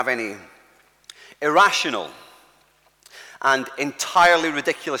have any irrational and entirely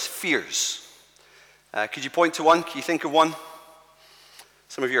ridiculous fears? Could you point to one? Can you think of one?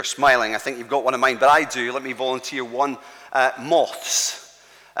 Some of you are smiling. I think you've got one in mind, but I do. Let me volunteer one. Moths.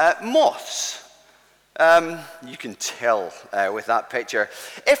 Moths. You can tell with that picture.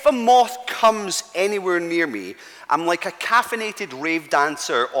 If a moth comes anywhere near me, I'm like a caffeinated rave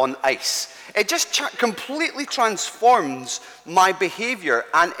dancer on ice. It just completely transforms my behavior,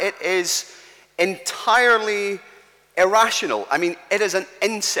 and it is entirely irrational. I mean, it is an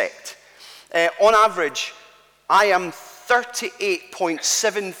insect. On average, I am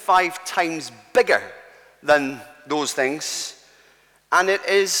 38.75 times bigger than those things, and it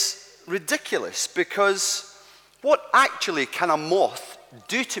is ridiculous because what actually can a moth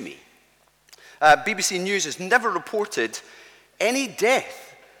do to me? BBC News has never reported any death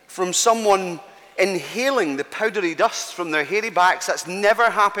from someone inhaling the powdery dust from their hairy backs. That's never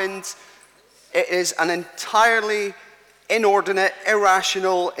happened. It is an entirely inordinate,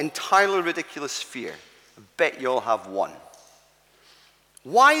 irrational, entirely ridiculous fear. I bet you all have one.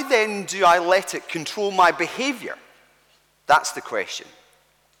 Why then do I let it control my behavior? That's the question.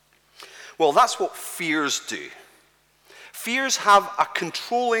 Well, that's what fears do. Fears have a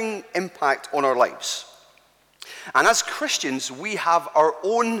controlling impact on our lives. And as Christians, we have our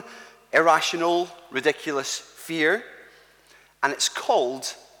own irrational, ridiculous fear, and it's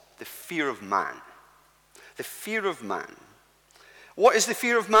called the fear of man. The fear of man. What is the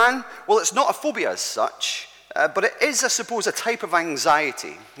fear of man? Well, it's not a phobia as such, but it is, I suppose, a type of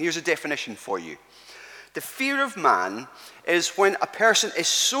anxiety. Here's a definition for you. The fear of man is when a person is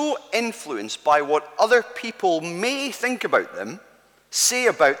so influenced by what other people may think about them, say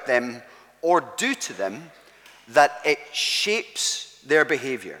about them, or do to them, that it shapes their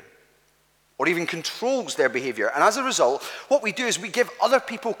behavior, or even controls their behavior. And as a result, what we do is we give other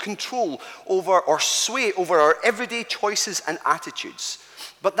people control over or sway over our everyday choices and attitudes.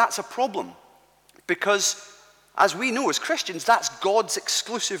 But that's a problem, because as we know as Christians, that's God's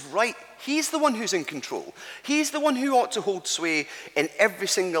exclusive right. He's the one who's in control. He's the one who ought to hold sway in every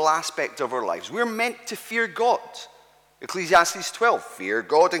single aspect of our lives. We're meant to fear God. Ecclesiastes 12, fear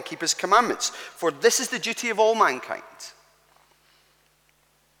God and keep his commandments, for this is the duty of all mankind.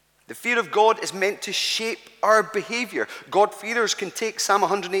 The fear of God is meant to shape our behavior. God-fearers can take Psalm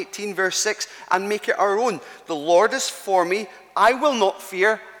 118, verse 6, and make it our own. The Lord is for me, I will not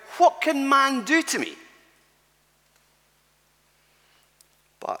fear. What can man do to me?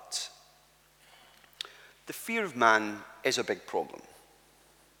 But the fear of man is a big problem.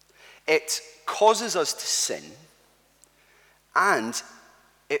 It causes us to sin, and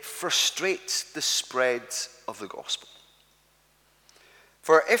it frustrates the spread of the gospel.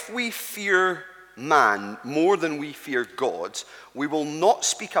 For if we fear man more than we fear God, we will not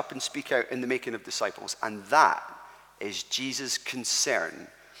speak up and speak out in the making of disciples. And that is Jesus' concern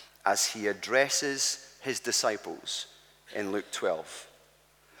as he addresses his disciples in Luke 12.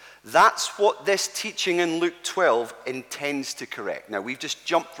 That's what this teaching in Luke 12 intends to correct. Now, we've just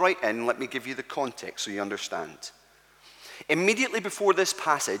jumped right in. Let me give you the context so you understand. Immediately before this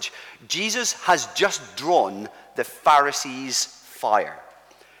passage, Jesus has just drawn the Pharisees' fire.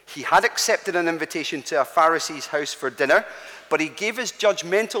 He had accepted an invitation to a Pharisee's house for dinner, but he gave his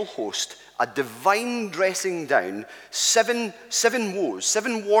judgmental host a divine dressing down, seven woes,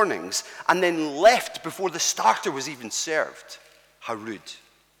 7 warnings, and then left before the starter was even served. How rude.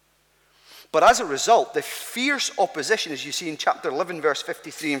 But as a result, the fierce opposition, as you see in chapter 11, verse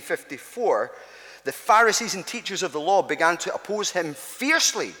 53 and 54, the Pharisees and teachers of the law began to oppose him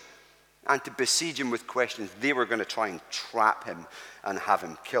fiercely and to besiege him with questions. They were going to try and trap him and have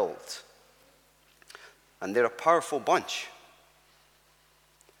him killed. And they're a powerful bunch.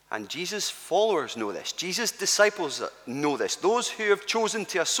 And Jesus' followers know this. Jesus' disciples know this. Those who have chosen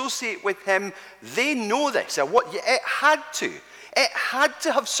to associate with him, they know this. And it had to. It had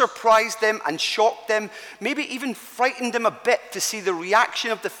to have surprised them and shocked them, maybe even frightened them a bit to see the reaction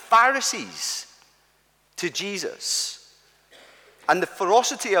of the Pharisees to Jesus and the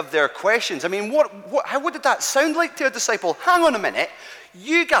ferocity of their questions. I mean, what did that sound like to a disciple? Hang on a minute.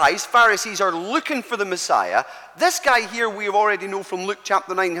 You guys, Pharisees, are looking for the Messiah. This guy here, we already know from Luke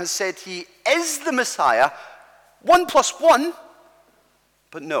chapter 9, has said he is the Messiah. 1 plus 1.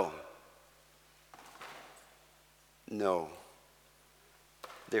 But no. No.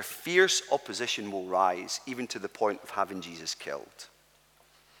 Their fierce opposition will rise, even to the point of having Jesus killed.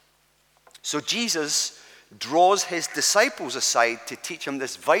 So Jesus draws his disciples aside to teach them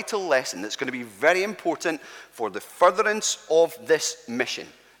this vital lesson that's going to be very important for the furtherance of this mission.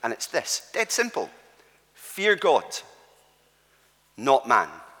 And it's this, dead simple. Fear God, not man.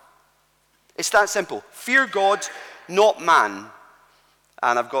 It's that simple. Fear God, not man.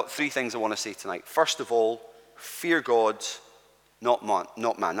 And I've got 3 things I want to say tonight. First of all, fear God, not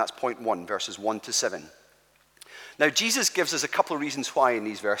man. That's point 1, verses 1 to 7. Now, Jesus gives us a couple of reasons why in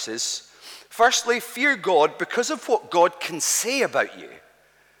these verses. Firstly, fear God because of what God can say about you.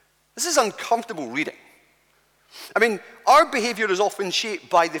 This is uncomfortable reading. I mean, our behavior is often shaped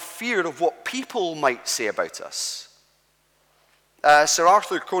by the fear of what people might say about us. Sir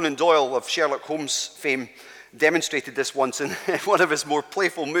Arthur Conan Doyle of Sherlock Holmes fame demonstrated this once in one of his more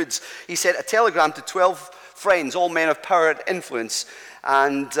playful moods. He sent a telegram to 12 friends, all men of power and influence,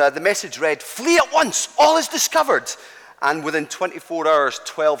 and the message read, "Flee at once, all is discovered." And within 24 hours,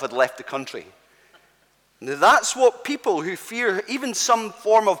 12 had left the country. Now, that's what people who fear even some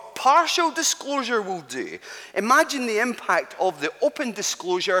form of partial disclosure will do. Imagine the impact of the open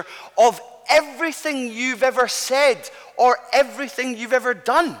disclosure of everything you've ever said or everything you've ever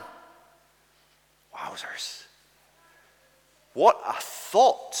done. Wowzers. What a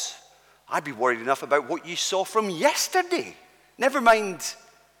thought. I'd be worried enough about what you saw from yesterday. Never mind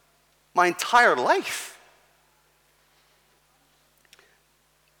my entire life.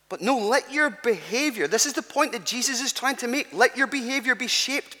 But no, let your behavior, this is the point that Jesus is trying to make, let your behavior be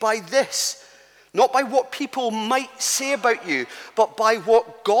shaped by this. Not by what people might say about you, but by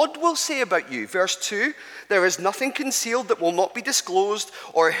what God will say about you. Verse 2, there is nothing concealed that will not be disclosed,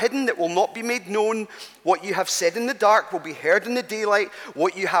 or hidden that will not be made known. What you have said in the dark will be heard in the daylight.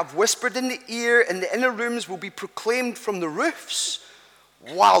 What you have whispered in the ear in the inner rooms will be proclaimed from the roofs.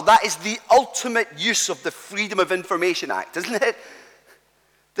 Wow, that is the ultimate use of the Freedom of Information Act, isn't it?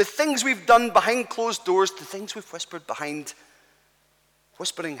 The things we've done behind closed doors, the things we've whispered behind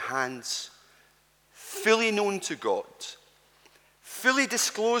whispering hands, fully known to God, fully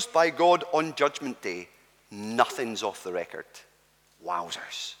disclosed by God on Judgment Day, nothing's off the record.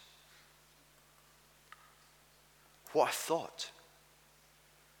 Wowzers. What a thought.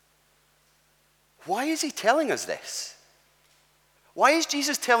 Why is he telling us this? Why is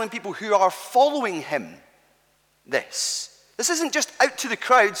Jesus telling people who are following him this? This isn't just out to the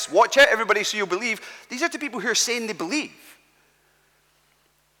crowds, watch out everybody so you'll believe. These are to people who are saying they believe.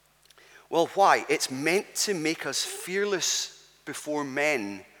 Well, why? It's meant to make us fearless before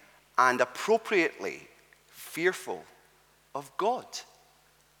men and appropriately fearful of God.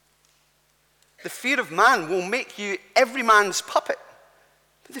 The fear of man will make you every man's puppet,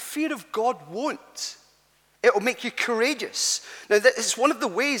 but the fear of God won't. It will make you courageous. Now, it's one of the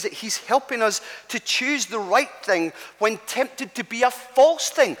ways that he's helping us to choose the right thing when tempted to be a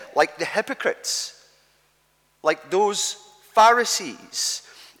false thing, like the hypocrites, like those Pharisees.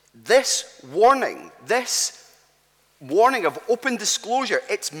 This warning of open disclosure,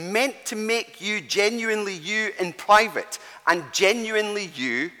 it's meant to make you genuinely you in private and genuinely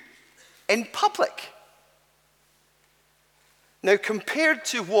you in public. Now, compared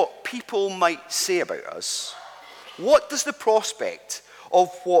to what people might say about us, what does the prospect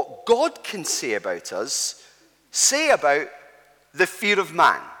of what God can say about us say about the fear of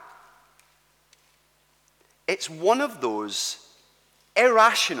man? It's one of those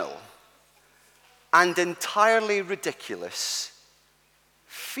irrational and entirely ridiculous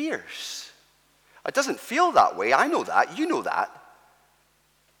fears. It doesn't feel that way. I know that. You know that.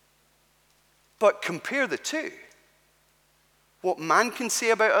 But compare the two. What man can say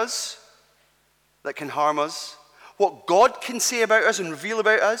about us that can harm us, what God can say about us and reveal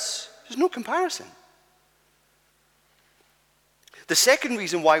about us, there's no comparison. The second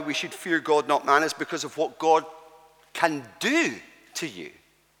reason why we should fear God, not man, is because of what God can do to you.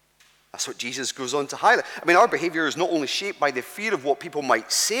 That's what Jesus goes on to highlight. I mean, our behavior is not only shaped by the fear of what people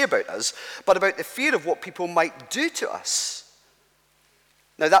might say about us, but about the fear of what people might do to us.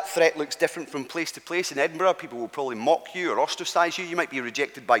 Now, that threat looks different from place to place. In Edinburgh, people will probably mock you or ostracize you. You might be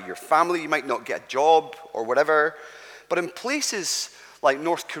rejected by your family. You might not get a job or whatever. But in places like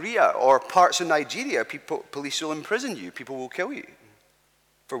North Korea or parts of Nigeria, police will imprison you. People will kill you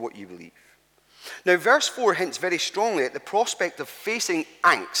for what you believe. Now, verse 4 hints very strongly at the prospect of facing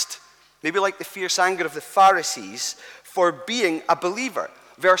angst, maybe like the fierce anger of the Pharisees, for being a believer.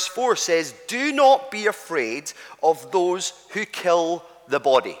 Verse 4 says, "Do not be afraid of those who kill the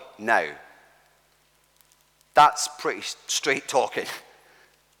body." Now, that's pretty straight talking.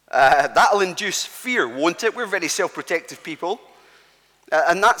 That'll induce fear, won't it? We're very self-protective people.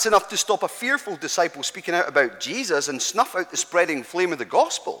 And that's enough to stop a fearful disciple speaking out about Jesus and snuff out the spreading flame of the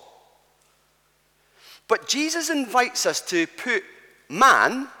gospel. But Jesus invites us to put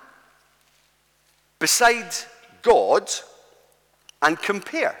man beside God and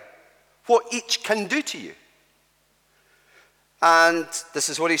compare what each can do to you. And this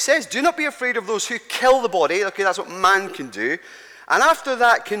is what he says. Do not be afraid of those who kill the body. Okay, that's what man can do. And after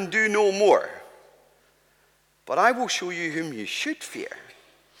that can do no more. But I will show you whom you should fear.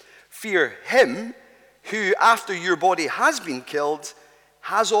 Fear him who, after your body has been killed,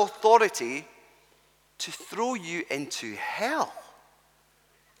 has authority to throw you into hell.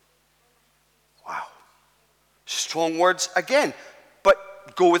 Wow. Strong words again.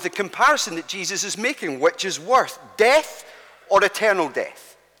 But go with the comparison that Jesus is making. Which is worse, death or eternal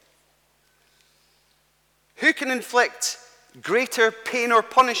death? Who can inflict greater pain or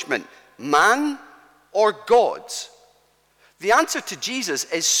punishment, man or God? The answer to Jesus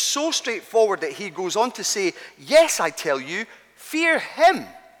is so straightforward that he goes on to say, yes, I tell you, fear him,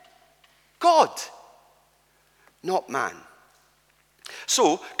 God, not man.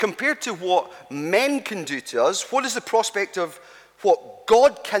 So, compared to what men can do to us, what is the prospect of what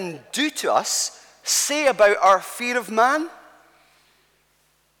God can do to us say about our fear of man?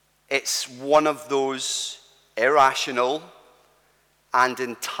 It's one of those irrational and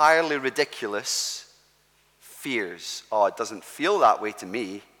entirely ridiculous fears. Oh, it doesn't feel that way to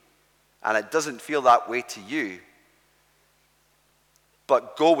me, and it doesn't feel that way to you.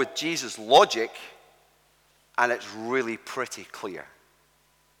 But go with Jesus' logic, and it's really pretty clear.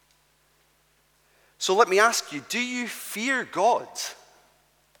 So let me ask you, do you fear God?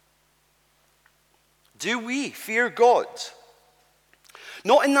 Do we fear God?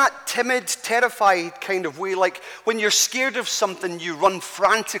 Not in that timid, terrified kind of way, like when you're scared of something, you run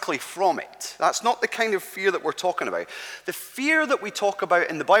frantically from it. That's not the kind of fear that we're talking about. The fear that we talk about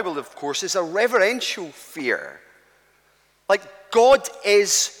in the Bible, of course, is a reverential fear. Like God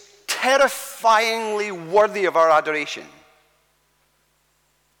is terrifyingly worthy of our adoration.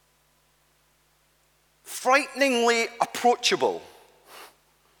 Frighteningly approachable.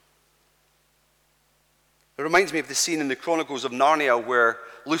 It reminds me of the scene in the Chronicles of Narnia where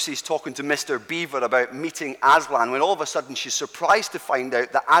Lucy's talking to Mr. Beaver about meeting Aslan, when all of a sudden she's surprised to find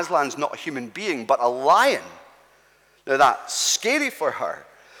out that Aslan's not a human being, but a lion. Now that's scary for her.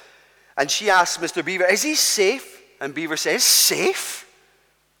 And she asks Mr. Beaver, is he safe? And Beaver says, safe?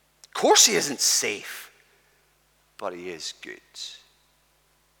 Of course he isn't safe, but he is good.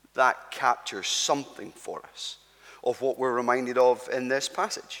 That captures something for us of what we're reminded of in this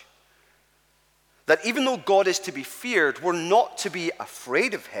passage. That even though God is to be feared, we're not to be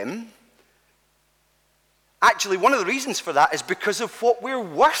afraid of him. Actually, one of the reasons for that is because of what we're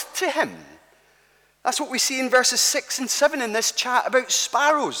worth to him. That's what we see in verses 6 and 7 in this chat about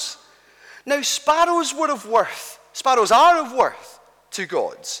sparrows. Now, sparrows are of worth to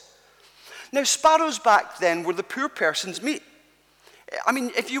God. Now, sparrows back then were the poor person's meat. I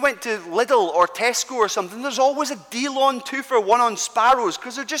mean, if you went to Lidl or Tesco or something, there's always a deal on 2 for 1 on sparrows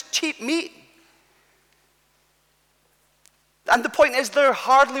because they're just cheap meat. And the point is, they're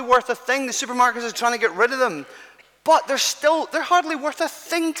hardly worth a thing. The supermarkets are trying to get rid of them. But they're hardly worth a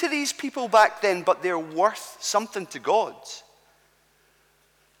thing to these people back then, but they're worth something to God.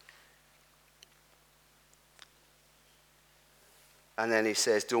 And then he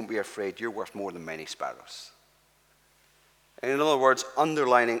says, don't be afraid, you're worth more than many sparrows. And in other words,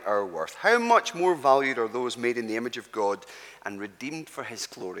 underlining our worth. How much more valued are those made in the image of God and redeemed for his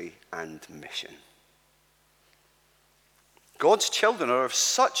glory and mission? God's children are of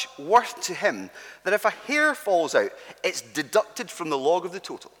such worth to him that if a hair falls out, it's deducted from the log of the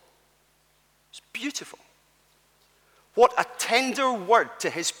total. It's beautiful. What a tender word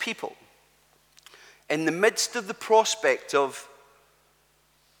to his people in the midst of the prospect of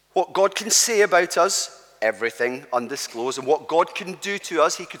what God can say about us, everything undisclosed, and what God can do to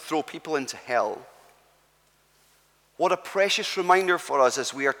us. He could throw people into hell. What a precious reminder for us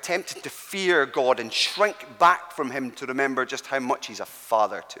as we are tempted to fear God and shrink back from him, to remember just how much he's a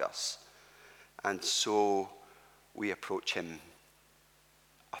father to us. And so we approach him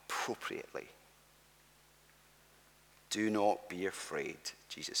appropriately. Do not be afraid,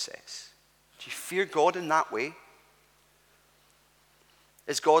 Jesus says. Do you fear God in that way?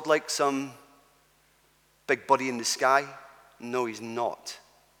 Is God like some big buddy in the sky? No, he's not.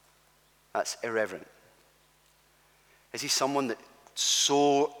 That's irreverent. Is he someone that's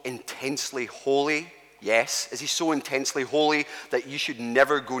so intensely holy? Yes. Is he so intensely holy that you should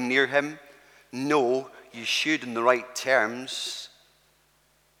never go near him? No, you should in the right terms,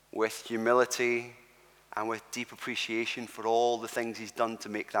 with humility and with deep appreciation for all the things he's done to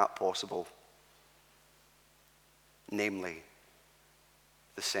make that possible. Namely,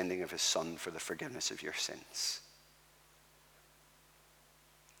 the sending of his son for the forgiveness of your sins.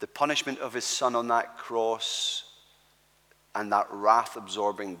 The punishment of his son on that cross and that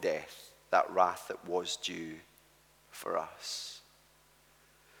wrath-absorbing death, that wrath that was due for us.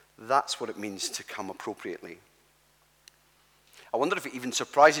 That's what it means to come appropriately. I wonder if it even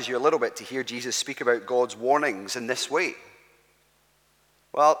surprises you a little bit to hear Jesus speak about God's warnings in this way.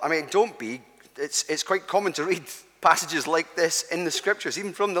 Well, I mean, don't be. It's quite common to read passages like this in the scriptures,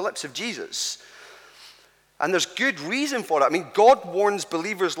 even from the lips of Jesus. And there's good reason for it. I mean, God warns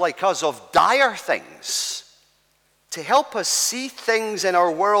believers like us of dire things to help us see things in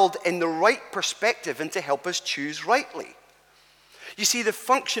our world in the right perspective and to help us choose rightly. You see, the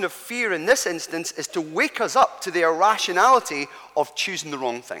function of fear in this instance is to wake us up to the irrationality of choosing the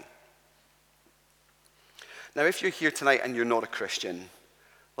wrong thing. Now, if you're here tonight and you're not a Christian,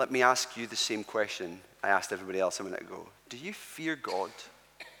 let me ask you the same question I asked everybody else a minute ago. Do you fear God?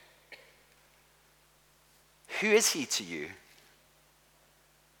 Who is he to you?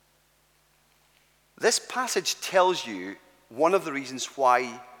 This passage tells you one of the reasons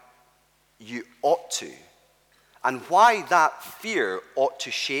why you ought to, and why that fear ought to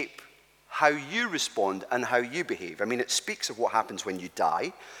shape how you respond and how you behave. I mean, it speaks of what happens when you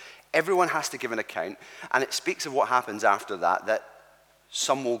die. Everyone has to give an account, and it speaks of what happens after that, that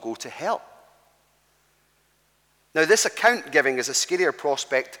some will go to hell. Now, this account giving is a scarier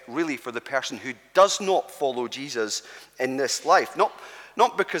prospect, really, for the person who does not follow Jesus in this life.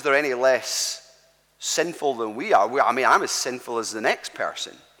 Not because they're any less sinful than we are. I mean, I'm as sinful as the next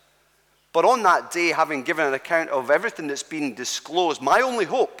person. But on that day, having given an account of everything that's been disclosed, my only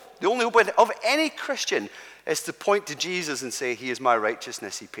hope, the only hope of any Christian, is to point to Jesus and say, he is my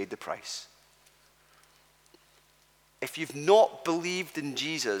righteousness, he paid the price. If you've not believed in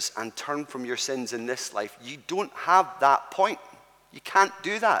Jesus and turned from your sins in this life, you don't have that point. You can't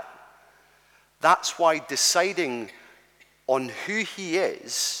do that. That's why deciding on who he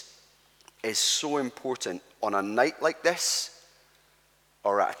is so important on a night like this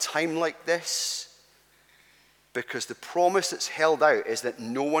or at a time like this, because the promise that's held out is that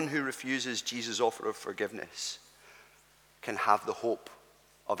no one who refuses Jesus' offer of forgiveness can have the hope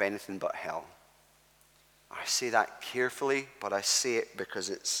of anything but hell. I say that carefully, but I say it because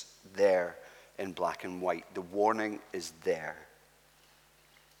it's there in black and white. The warning is there.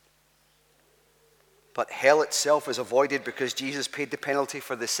 But hell itself is avoided because Jesus paid the penalty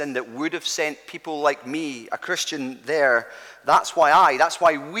for the sin that would have sent people like me, a Christian, there. That's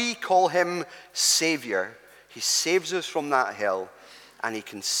why we call him Savior. He saves us from that hell, and he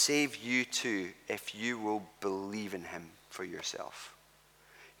can save you too if you will believe in him for yourself.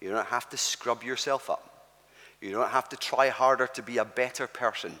 You don't have to scrub yourself up. You don't have to try harder to be a better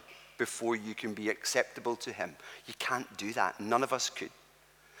person before you can be acceptable to him. You can't do that. None of us could.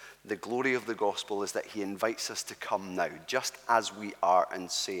 The glory of the gospel is that he invites us to come now, just as we are, and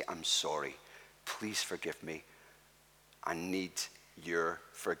say, I'm sorry. Please forgive me. I need your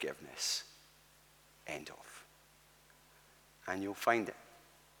forgiveness. End of. And you'll find it.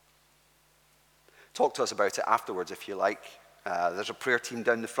 Talk to us about it afterwards if you like. There's a prayer team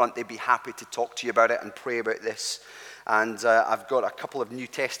down the front. They'd be happy to talk to you about it and pray about this. And I've got a couple of New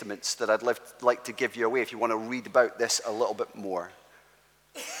Testaments that I'd like to give you away if you want to read about this a little bit more.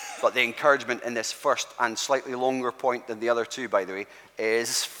 But the encouragement in this first and slightly longer point than the other two, by the way,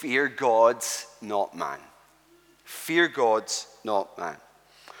 is fear God, not man. Fear God, not man.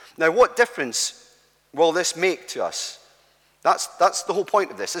 Now, what difference will this make to us? That's the whole point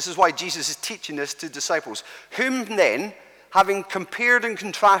of this. This is why Jesus is teaching this to disciples. Whom then, having compared and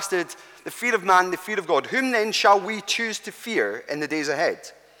contrasted the fear of man, the fear of God, whom then shall we choose to fear in the days ahead?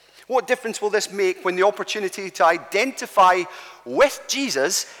 What difference will this make when the opportunity to identify with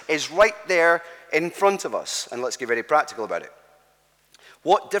Jesus is right there in front of us? And let's get very practical about it.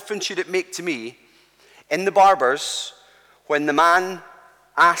 What difference should it make to me in the barbers when the man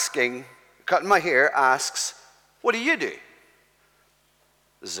cutting my hair asks, what do you do?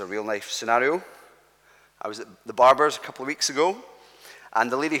 This is a real life scenario. I was at the barber's a couple of weeks ago,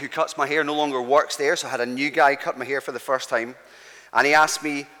 and the lady who cuts my hair no longer works there, so I had a new guy cut my hair for the first time, and he asked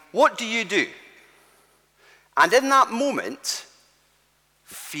me, what do you do? And in that moment,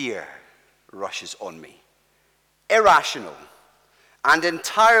 fear rushes on me. Irrational and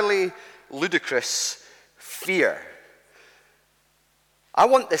entirely ludicrous fear. I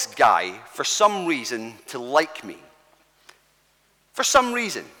want this guy, for some reason, to like me. For some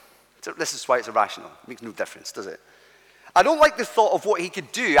reason. This is why it's irrational. It makes no difference, does it? I don't like the thought of what he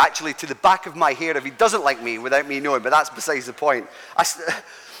could do, actually, to the back of my hair if he doesn't like me without me knowing, but that's besides the point.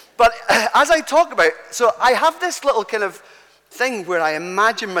 But as I talk about, so I have this little kind of thing where I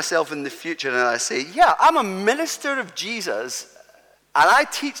imagine myself in the future and I say, yeah, I'm a minister of Jesus and I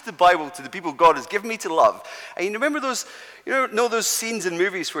teach the Bible to the people God has given me to love. And you remember those, those scenes in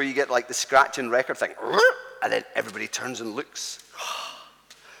movies where you get like the scratch and record thing? and then everybody turns and looks.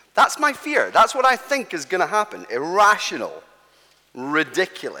 That's my fear. That's what I think is going to happen. Irrational,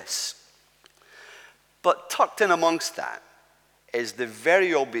 ridiculous. But tucked in amongst that is the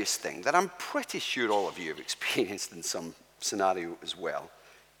very obvious thing that I'm pretty sure all of you have experienced in some scenario as well.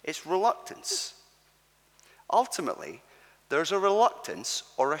 It's reluctance. Ultimately, there's a reluctance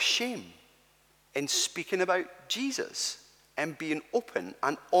or a shame in speaking about Jesus and being open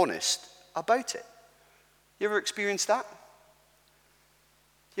and honest about it. You ever experienced that?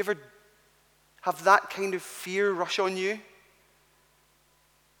 You ever have that kind of fear rush on you?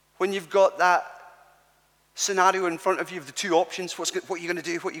 When you've got that scenario in front of you of the two options, what are you going to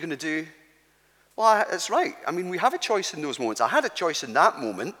do? What are you going to do? Well, that's right. I mean, we have a choice in those moments. I had a choice in that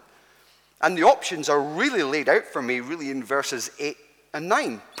moment, and the options are really laid out for me, really in verses 8 and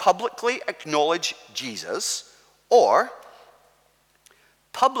 9. Publicly acknowledge Jesus, or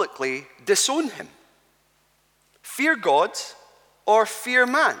publicly disown him. Fear God or fear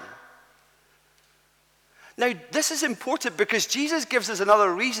man. Now, this is important because Jesus gives us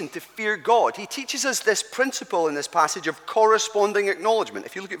another reason to fear God. He teaches us this principle in this passage of corresponding acknowledgement.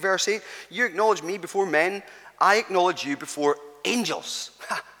 If you look at verse 8, you acknowledge me before men, I acknowledge you before angels,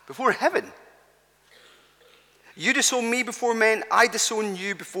 before heaven. You disown me before men, I disown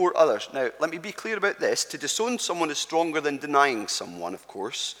you before others. Now, let me be clear about this. To disown someone is stronger than denying someone, of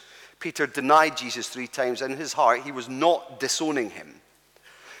course. Peter denied Jesus 3 times. In his heart, he was not disowning him.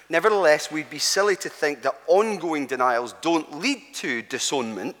 Nevertheless, we'd be silly to think that ongoing denials don't lead to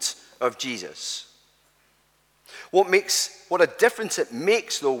disownment of Jesus. What a difference it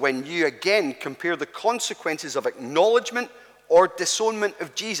makes, though, when you again compare the consequences of acknowledgement or disownment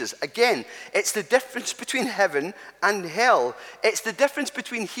of Jesus. Again, it's the difference between heaven and hell. It's the difference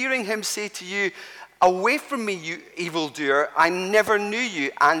between hearing him say to you, "Away from me, you evildoer, I never knew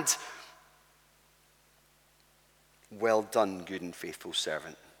you," and "Well done, good and faithful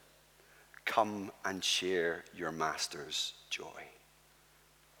servant. Come and share your master's joy."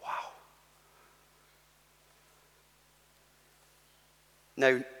 Wow.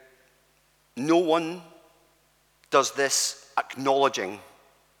 Now, no one does this acknowledging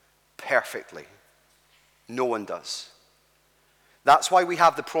perfectly. No one does. That's why we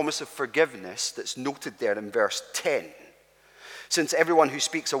have the promise of forgiveness that's noted there in verse 10. Since everyone who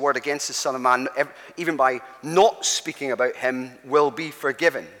speaks a word against the Son of Man, even by not speaking about him, will be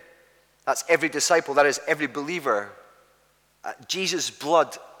forgiven. That's every disciple, that is every believer. Jesus'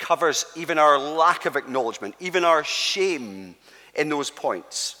 blood covers even our lack of acknowledgement, even our shame in those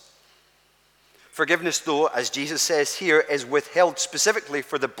points. Forgiveness, though, as Jesus says here, is withheld specifically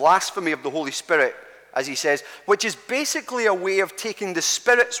for the blasphemy of the Holy Spirit, as he says, which is basically a way of taking the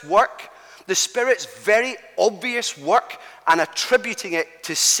Spirit's work, the Spirit's very obvious work, and attributing it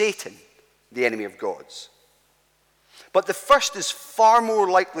to Satan, the enemy of God's. But the first is far more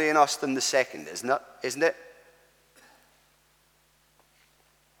likely in us than the second, isn't it?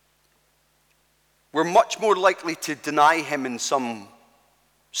 We're much more likely to deny him in some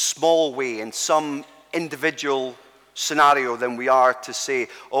small way, in some individual scenario, than we are to say,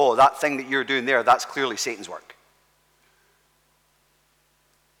 "Oh, that thing that you're doing there, that's clearly Satan's work."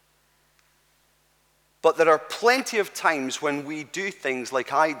 But there are plenty of times when we do things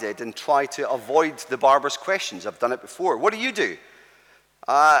like I did and try to avoid the barber's questions. I've done it before. "What do you do?"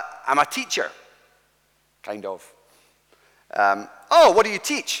 "I'm a teacher." Kind of. "Oh, what do you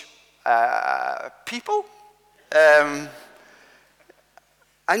teach?" "People."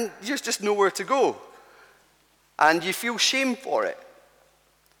 And there's just nowhere to go. And you feel shame for it.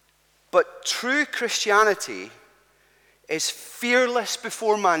 But true Christianity is fearless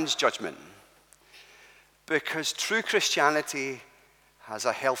before man's judgment. Because true Christianity has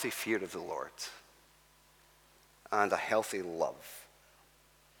a healthy fear of the Lord and a healthy love.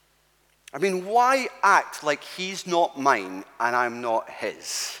 I mean, why act like he's not mine and I'm not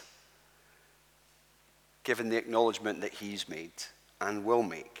his, given the acknowledgement that he's made and will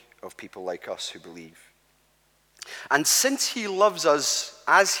make of people like us who believe? And since he loves us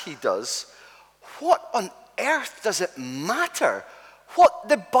as he does, what on earth does it matter what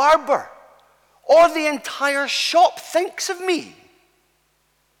the barber or the entire shop thinks of me?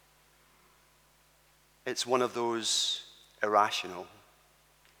 It's one of those irrational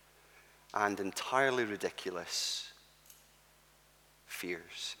and entirely ridiculous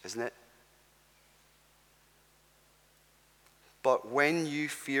fears, isn't it? But when you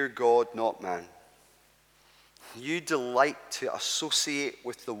fear God, not man, you delight to associate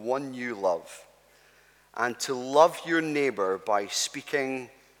with the one you love and to love your neighbor by speaking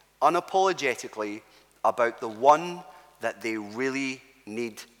unapologetically about the one that they really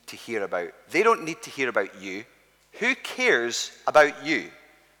need to hear about. They don't need to hear about you. Who cares about you?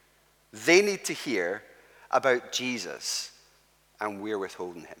 They need to hear about Jesus, and we're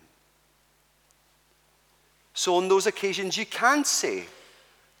withholding him. So on those occasions, you can say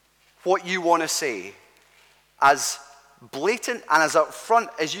what you want to say, as blatant and as upfront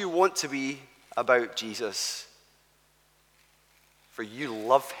as you want to be about Jesus. For you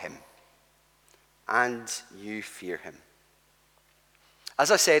love him and you fear him.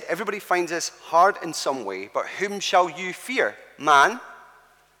 As I said, everybody finds this hard in some way, but whom shall you fear? Man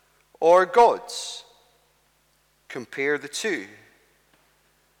or gods? Compare the two.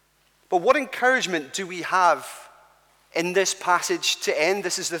 But what encouragement do we have in this passage to end?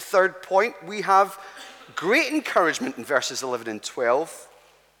 This is the third point. We have great encouragement in verses 11 and 12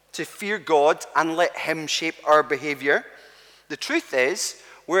 to fear God and let him shape our behavior. The truth is,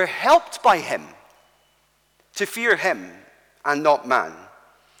 we're helped by him to fear him and not man.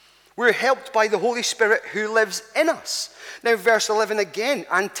 We're helped by the Holy Spirit who lives in us. Now, verse 11 again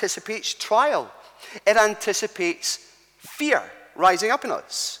anticipates trial. It anticipates fear rising up in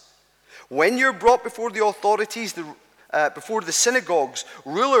us. When you're brought before the authorities, before the synagogues,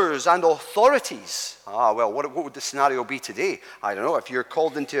 rulers and authorities. What would the scenario be today? I don't know. If you're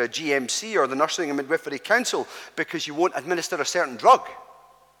called into a GMC or the Nursing and Midwifery Council because you won't administer a certain drug.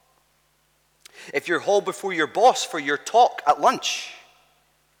 If you're hauled before your boss for your talk at lunch.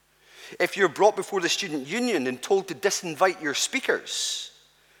 If you're brought before the student union and told to disinvite your speakers.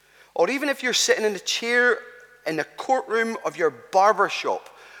 Or even if you're sitting in a chair in the courtroom of your barber shop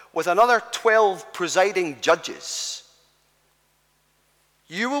with another 12 presiding judges.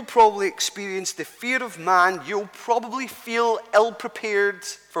 You will probably experience the fear of man. You'll probably feel ill-prepared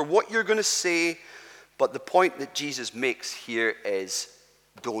for what you're going to say. But the point that Jesus makes here is,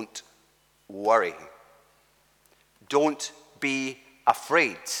 don't worry. Don't be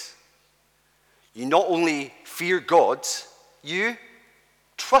afraid. You not only fear God, you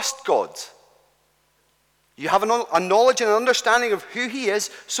trust God. You have a knowledge and an understanding of who he is,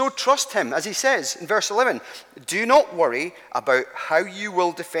 so trust him. As he says in verse 11, do not worry about how you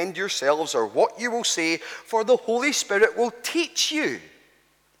will defend yourselves or what you will say, for the Holy Spirit will teach you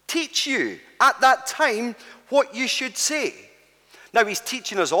at that time what you should say. Now, he's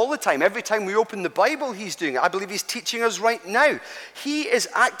teaching us all the time. Every time we open the Bible, he's doing it. I believe he's teaching us right now. He is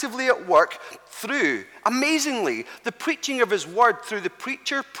actively at work through, amazingly, the preaching of his word, through the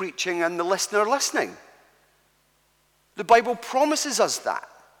preacher preaching and the listener listening. The Bible promises us that.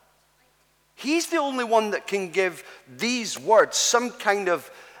 He's the only one that can give these words some kind of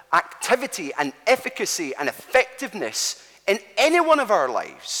activity and efficacy and effectiveness in any one of our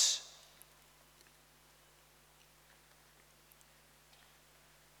lives.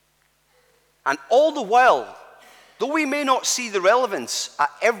 And all the while, though we may not see the relevance at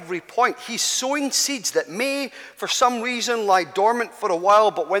every point, he's sowing seeds that may, for some reason, lie dormant for a while,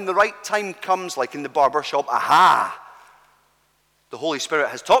 but when the right time comes, like in the barber shop, aha! The Holy Spirit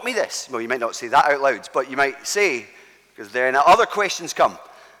has taught me this. Well, you might not say that out loud, but you might say, because then other questions come.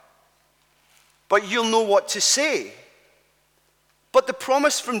 But you'll know what to say. But the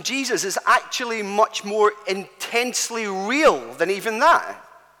promise from Jesus is actually much more intensely real than even that.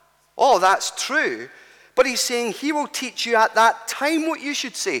 Oh, that's true. But he's saying he will teach you at that time what you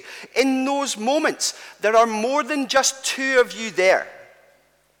should say. In those moments, there are more than just two of you there.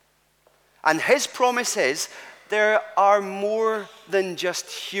 And his promise is, there are more than just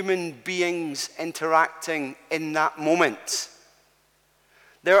human beings interacting in that moment.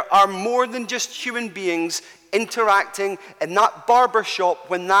 There are more than just human beings interacting in that barber shop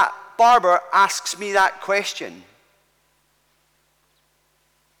when that barber asks me that question.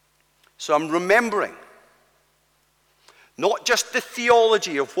 So I'm remembering not just the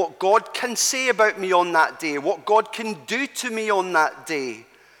theology of what God can say about me on that day, what God can do to me on that day.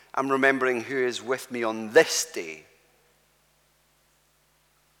 I'm remembering who is with me on this day.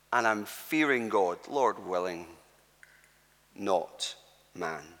 And I'm fearing God, Lord willing, not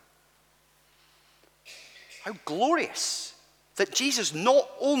man. How glorious that Jesus not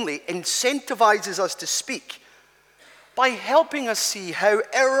only incentivizes us to speak by helping us see how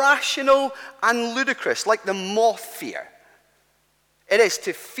irrational and ludicrous, like the moth fear, it is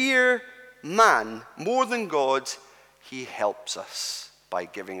to fear man more than God. He helps us by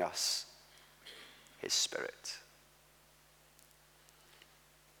giving us his Spirit.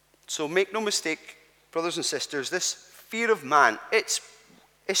 So make no mistake, brothers and sisters, this fear of man, it's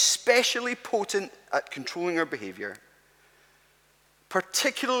especially potent at controlling our behavior,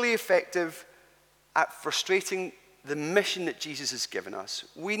 particularly effective at frustrating the mission that Jesus has given us.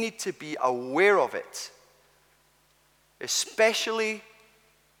 We need to be aware of it, especially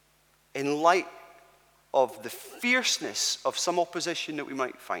in light of the fierceness of some opposition that we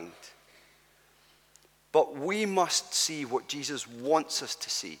might find. But we must see what Jesus wants us to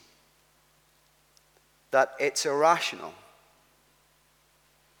see. That it's irrational.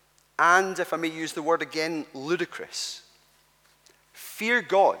 And, if I may use the word again, ludicrous. Fear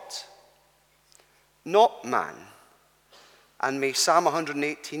God, not man. And may Psalm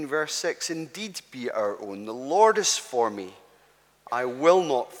 118 verse 6 indeed be our own. The Lord is for me. I will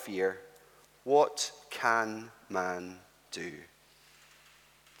not fear. What can man do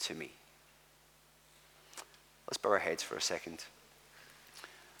to me? Let's bow our heads for a second.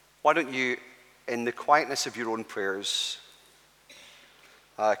 Why don't you, in the quietness of your own prayers,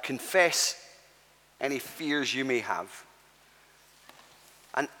 confess any fears you may have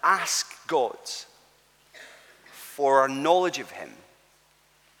and ask God for our knowledge of him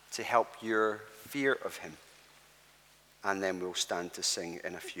to help your fear of him. And then we'll stand to sing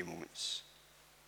in a few moments.